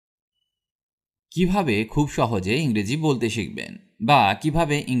কিভাবে খুব সহজে ইংরেজি বলতে শিখবেন বা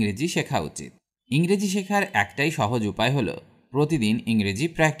কিভাবে ইংরেজি শেখা উচিত। ইংরেজি শেখার একটাই সহজ উপায় হলো প্রতিদিন ইংরেজি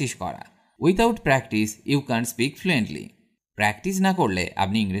প্র্যাকটিস করা। Without practice you can't speak fluently. Practice না করলে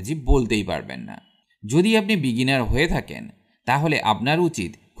আপনি ইংরেজি বলতেই পারবেন না। যদি আপনি বিগিনার হয়ে থাকেন তাহলে আপনার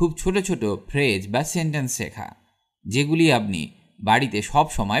উচিত খুব ছোট ছোট ফ্রেজ বা সেন্টেন্স শেখা, যেগুলি আপনি বাড়িতে সব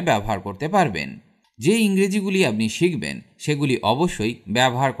সময় ব্যবহার করতে পারবেন। যে ইংরেজিগুলি আপনি শিখবেন সেগুলি অবশ্যই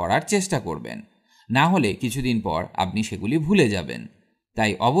ব্যবহার করার চেষ্টা করবেন, না হলে কিছুদিন পর আপনি সেগুলি ভুলে যাবেন।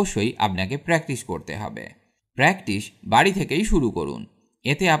 তাই অবশ্যই আপনাকে প্র্যাকটিস করতে হবে। প্র্যাকটিস বাড়ি থেকেই শুরু করুন।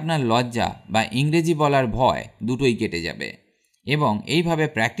 এতে আপনার লজ্জা বা ইংরেজি বলার ভয় দুটোই কেটে যাবে এবং এইভাবে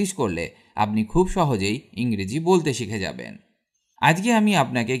প্র্যাকটিস করলে আপনি খুব সহজেই ইংরেজি বলতে শিখে যাবেন। আজকে আমি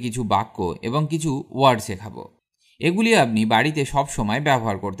আপনাকে কিছু বাক্য এবং কিছু ওয়ার্ড শেখাবো। এগুলি আপনি বাড়িতে সব সময়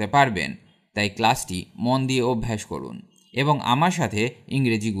ব্যবহার করতে পারবেন। তাই ক্লাসটি মন দিয়ে অভ্যাস করুন এবং আমার সাথে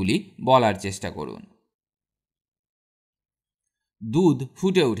ইংরেজিগুলি বলার চেষ্টা করুন। দুধ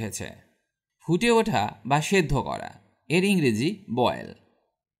ফুটে উঠেছে। ফুটে ওঠা বা সেদ্ধ করা, এর ইংরেজি বয়েল।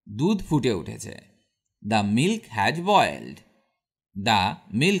 দুধ ফুটে উঠেছে। The milk has boiled. The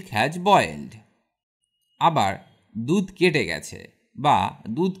milk has boiled. আবার দুধ কেটে গেছে বা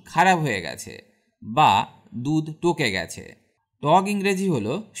দুধ খারাপ হয়ে গেছে বা দুধ টকে গেছে। টক ইংরেজি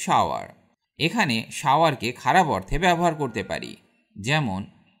হলো শাওয়ার। এখানে শাওয়ারকে খারাপ অর্থে ব্যবহার করতে পারি, যেমন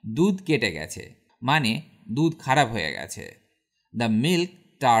দুধ কেটে গেছে মানে দুধ খারাপ হয়ে গেছে। The milk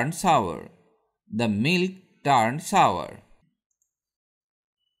turn sour. The milk turn sour.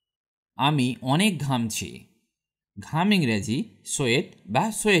 আমি অনেক ঘামছি। ঘাম ইংরেজি সোয়েট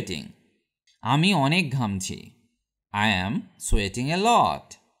বা সোয়েটিং। আমি অনেক ঘামছি। I am sweating A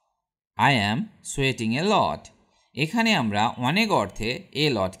lot. I am sweating এ লট। এখানে আমরা অনেক অর্থে এ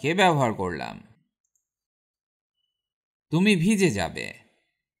লটকে ব্যবহার করলাম। তুমি ভিজে যাবে।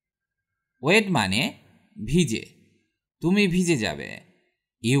 ওয়েট মানে ভিজে। তুমি ভিজে যাবে।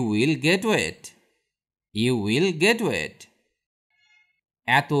 You will get wait. You will get wait.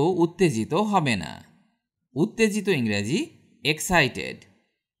 এত উত্তেজিত হবে না। উত্তেজিত ইংরেজি এক্সাইটেড।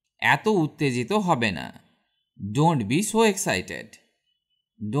 এত উত্তেজিত হবে না। Don't be so excited.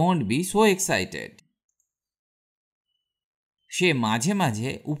 Don't be so excited. সে মাঝে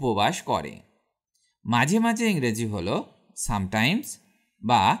মাঝে উপবাস করে। মাঝে মাঝে ইংরেজি হলো সামটাইমস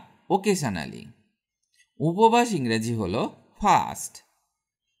বা ওকেশনালি। উপবাস ইংরেজি হলো ফাস্ট।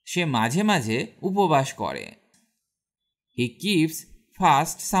 সে মাঝে মাঝে উপবাস করে। He keeps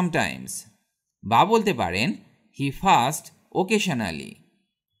fast sometimes. বা বলতে পারেন হি ফাস্ট ওকেশনালি।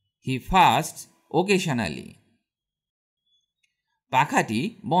 হি ফাস্ট ওকেশনালি।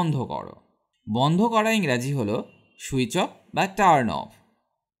 পাখাটি বন্ধ করো। বন্ধ করা ইংরাজি হলো সুইচ অফ বা টার্ন অফ।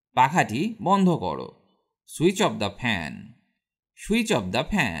 পাখাটি বন্ধ করো। Switch off the fan. Switch off the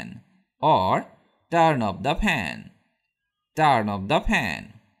fan or turn off the fan. Turn off the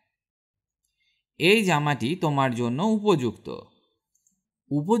fan. এই জামাটি তোমার জন্য উপযুক্ত।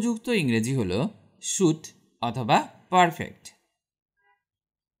 উপযুক্ত ইংরেজি হলো স্যুট অথবা পারফেক্ট।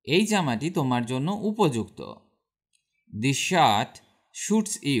 এই জামাটি তোমার জন্য উপযুক্ত। This shirt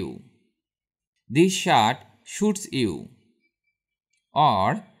suits you. This shirt suits you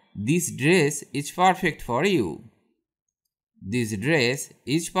or this dress is perfect for you. This dress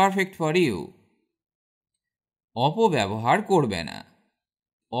is perfect for you. অপব্যবহার করবে না।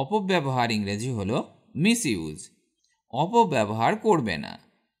 অপব্যবহার ইংরেজি হলো মিস ইউজ। অপব্যবহার করবে না।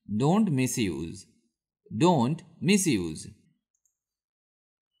 Don't miss use. Don't miss use.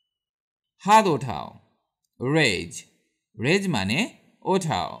 হাত ওঠাও। রেজ। রেজ মানে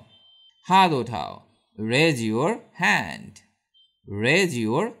ওঠাও। হাত ওঠাও। Raise your hand. Raise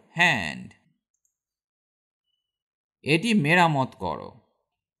your hand. এটি মেরামত করো।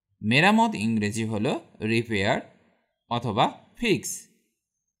 মেরামত ইংরেজি হলো রিপেয়ার অথবা ফিক্স।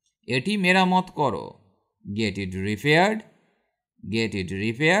 এটি মেরামত করো। Get it repaired. Get it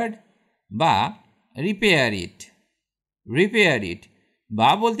repaired বা রিপেয়ার ইট। রিপেয়ার ইট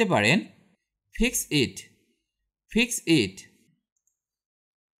বা বলতে পারেন ফিক্স ইট। Fix it.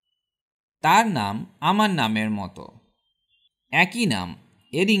 তার নাম আমার নামের মতো। একই নাম,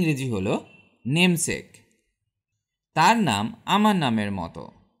 এর ইংরেজি হলো নেমসেক। তার নাম আমার নামের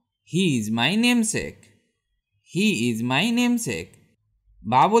মতো। He is my namesake. He is my namesake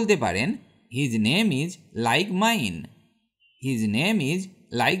বা বলতে পারেন his name is like mine. His name is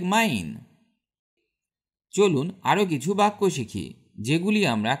like mine. চলুন আরও কিছু বাক্য শিখি, যেগুলি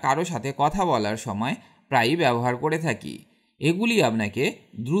আমরা কারো সাথে কথা বলার সময় প্রায়ই ব্যবহার করে থাকি। এগুলি আপনাকে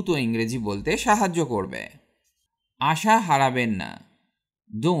দ্রুত ইংরেজি বলতে সাহায্য করবে। আশা হারাবেন না।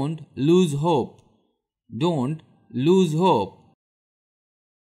 Don't lose hope. Don't lose hope.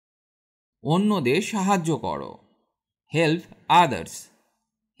 অন্যদের সাহায্য করো। Help others,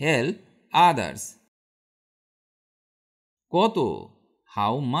 help others. কত?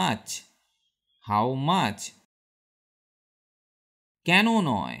 How much, how much. কেন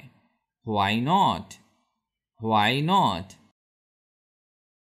নয়? Why not, why not.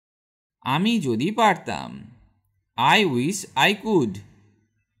 আমি যদি পারতাম, I wish I could,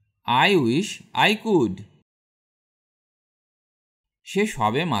 I wish I could. সে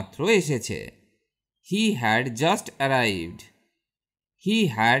সবে মাত্র এসেছে। He had just arrived, he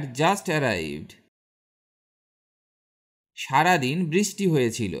had just arrived. সারাদিন বৃষ্টি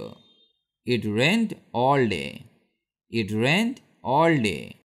হয়েছিল। ইট রেন্ড অল ডে, ইট রেন্ড অল ডে।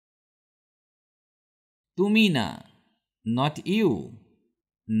 তুমি না, নট ইউ,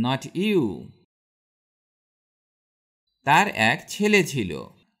 নট ইউ। তার এক ছেলে ছিল।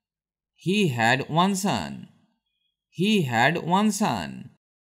 He had one San, he had one সান।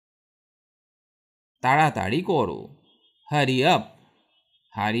 তাড়াতাড়ি করো, হারি আপ,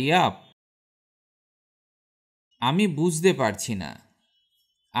 হারি আপ। আমি বুঝতে পারছি না।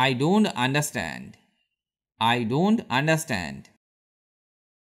 I don't understand, I don't understand.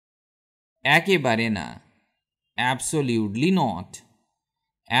 একেবারে না, অ্যাবসোলিউটলি নট,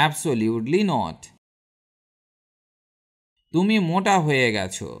 অ্যাবসোলিউটলি নট। তুমি মোটা হয়ে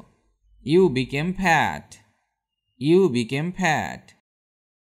গেছো। You became fat, you became fat.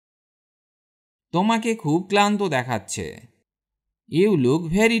 তোমাকে খুব ক্লান্ত দেখাচ্ছে। You look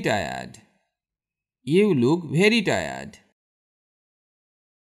very tired, you look very tired.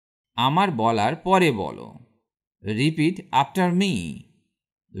 আমার বলার পরে বলো। Repeat after me,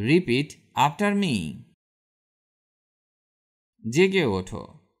 repeat after me. জেগে ওঠো।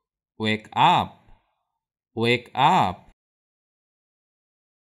 Wake up, wake up.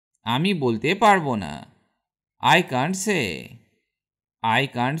 আমি বলতে পারবো না। I can't say, I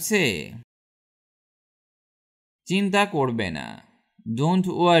can't say. চিন্তা করবে না। Don't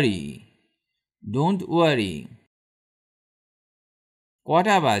worry, don't worry.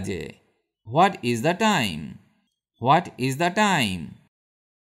 কটা বাজে? What is the time, what is the time.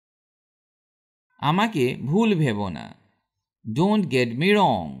 আমাকে ভুল ভেবো না। Don't get me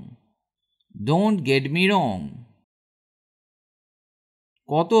wrong, don't get me রং।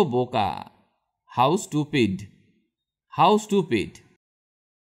 কত বোকা। How stupid, how stupid.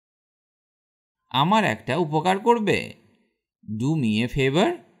 আমার একটা উপকার করবে? Do me a favour,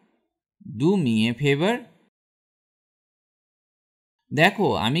 do me a favour. দেখো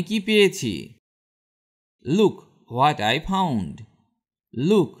আমি কি পেয়েছি। Look what I found,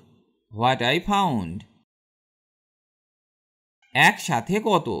 look what I found. একসাথে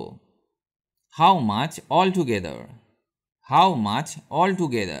কত? How much all together, how much all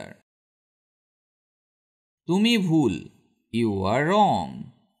together. তুমি ভুল। ইউ আর রং,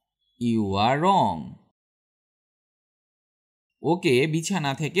 ইউ আর রং। ওকে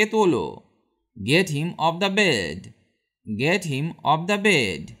বিছানা থেকে তোলো। Get him of the bed, get him of the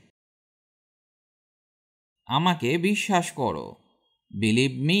bed. আমাকে বিশ্বাস করো।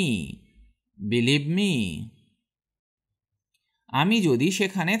 Believe me, believe me. আমি যদি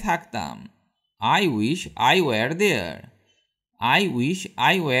সেখানে থাকতাম। I wish I were there, I wish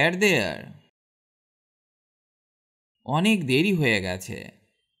I were দেয়ার। অনেক দেরি হয়ে গেছে।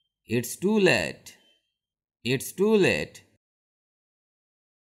 It's two late, it's two late.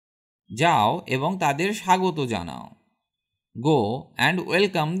 যাও এবং তাদের স্বাগত জানাও। Go and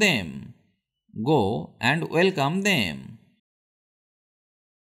welcome them, go and welcome them.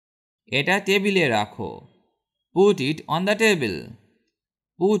 এটা টেবিলে রাখো। Put it on the table,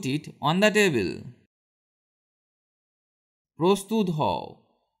 put it on the table. প্রস্তুত হও।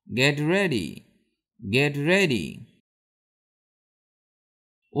 Get ready, get ready.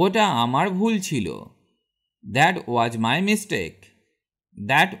 ওটা আমার ভুল ছিল। That was my mistake,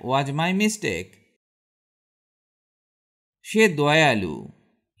 that was my mistake. সে দয়ালু।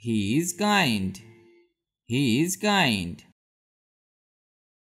 He is kind, he is kind.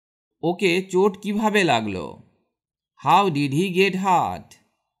 ওকে চোট কিভাবে লাগলো? How did he get heart,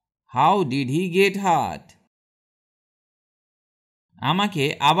 how did he get heart. আমাকে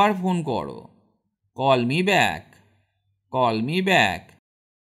আবার ফোন করো। Call me back, call me back.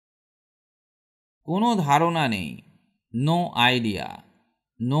 কোনো ধারণা নেই। No idea,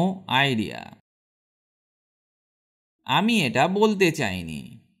 no idea. আমি এটা বলতে চাইনি।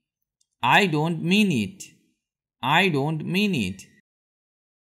 I don't mean it, I don't মিন ইট।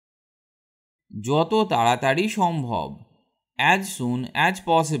 যত তাড়াতাড়ি সম্ভব। As soon as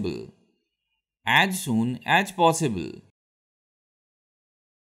possible, as soon as possible.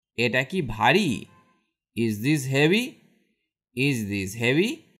 এটা কি ভারী? Is this heavy, is this heavy.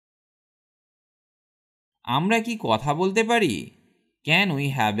 আমরা কি কথা বলতে পারি? Can we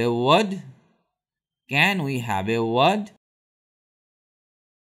have a word? Can we have a word?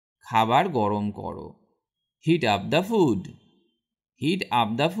 খাবার গরম করো। Hit up the food. Hit up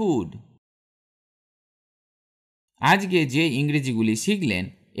the food. আজকে যে ইংরেজিগুলি শিখলেন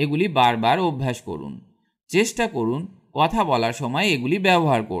এগুলি বারবার অভ্যাস করুন। চেষ্টা করুন কথা বলার সময় এগুলি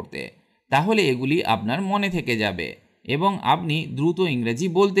ব্যবহার করতে, তাহলে এগুলি আপনার মনে থেকে যাবে এবং আপনি দ্রুত ইংরেজি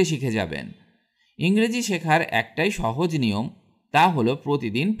বলতে শিখে যাবেন। ইংরেজি শেখার একটাই সহজ নিয়ম, তা হলো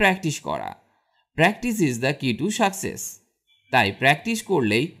প্রতিদিন প্র্যাকটিস করা। প্র্যাকটিস ইজ দ্য কি টু সাকসেস। তাই প্র্যাকটিস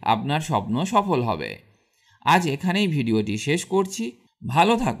করলেই আপনার স্বপ্ন সফল হবে। আজ এখানেই ভিডিওটি শেষ করছি।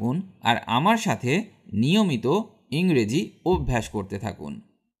 ভালো থাকুন আর আমার সাথে নিয়মিত ইংরেজি অভ্যাস করতে থাকুন।